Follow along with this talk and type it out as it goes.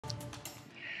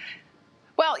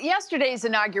Well, yesterday's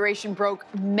inauguration broke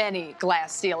many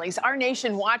glass ceilings. Our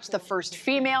nation watched the first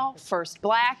female, first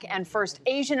black, and first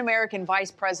Asian American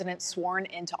vice president sworn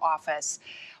into office.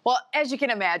 Well, as you can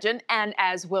imagine, and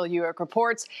as Will Ujek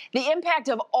reports, the impact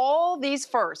of all these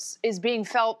firsts is being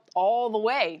felt all the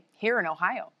way here in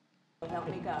Ohio. Help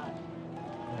me God.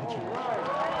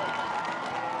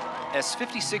 As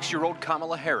 56-year-old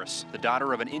Kamala Harris, the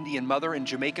daughter of an Indian mother and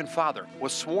Jamaican father,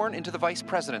 was sworn into the vice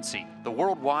presidency, the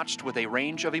world watched with a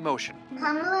range of emotion.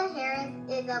 Kamala Harris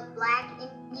is a black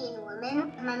Indian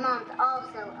woman. My mom's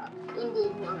also an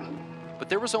Indian woman. But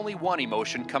there was only one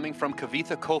emotion coming from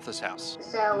Kavitha Kotha's house.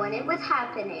 So when it was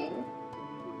happening,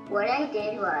 what I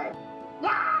did was,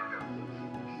 yeah!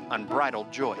 Unbridled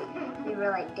joy. We were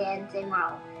like dancing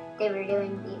while they were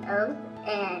doing the oath,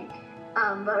 and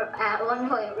but at one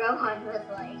point, Rohan was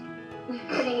like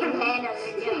putting his hand on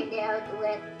the joint oath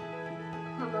with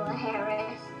Kamala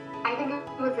Harris. I think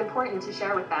it was important to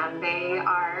share with them. They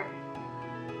are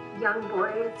young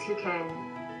boys who can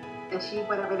achieve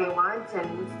whatever they want,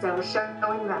 and so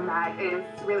showing them that is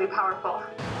really powerful.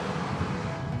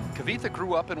 Kavitha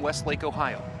grew up in Westlake,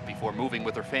 Ohio, before moving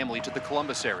with her family to the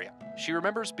Columbus area. She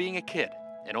remembers being a kid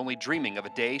and only dreaming of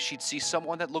a day she'd see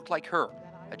someone that looked like her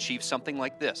achieve something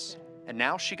like this. And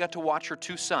now she got to watch her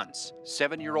two sons,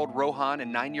 7-year-old Rohan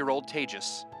and 9-year-old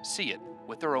Tejas, see it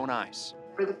with their own eyes.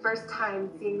 For the first time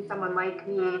seeing someone like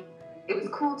me, it was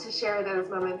cool to share those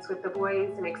moments with the boys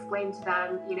and explain to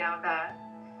them, you know,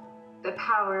 the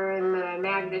power and the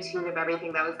magnitude of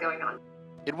everything that was going on.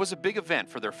 It was a big event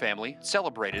for their family,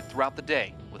 celebrated throughout the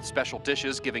day, with special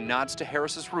dishes giving nods to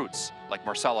Harris's roots, like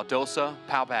marsala dosa,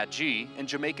 pao bhaji, and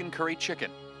Jamaican curry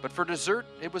chicken. But for dessert,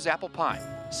 it was apple pie,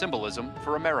 symbolism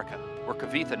for America, where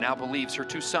Kavitha now believes her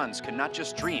two sons can not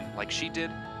just dream like she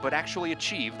did, but actually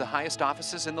achieve the highest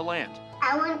offices in the land.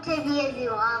 I want to be a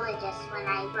zoologist when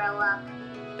I grow up.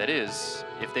 That is,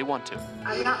 if they want to.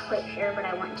 I'm not quite sure, but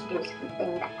I want to do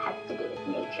something that has to do with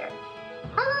nature.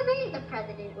 Although being the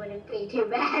president wouldn't be too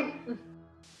bad.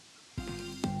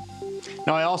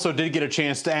 Now, I also did get a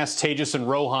chance to ask Tejas and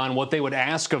Rohan what they would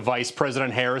ask of Vice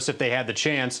President Harris if they had the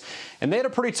chance. And they had a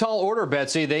pretty tall order,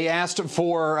 Betsy. They asked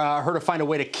for her to find a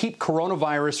way to keep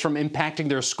coronavirus from impacting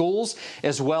their schools,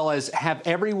 as well as have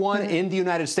everyone in the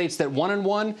United States that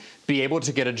one be able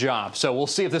to get a job. So we'll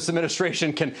see if this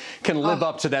administration can live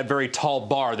up to that very tall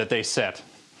bar that they set.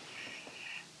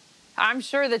 I'm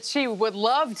sure that she would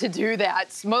love to do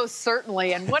that, most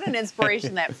certainly. And what an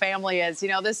inspiration that family is. You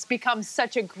know, this becomes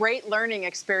such a great learning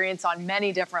experience on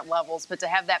many different levels. But to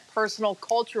have that personal,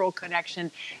 cultural connection,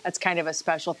 that's kind of a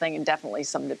special thing and definitely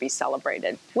something to be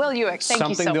celebrated. Will Ujek, thank you so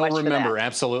much for that. Something they'll remember,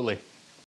 absolutely.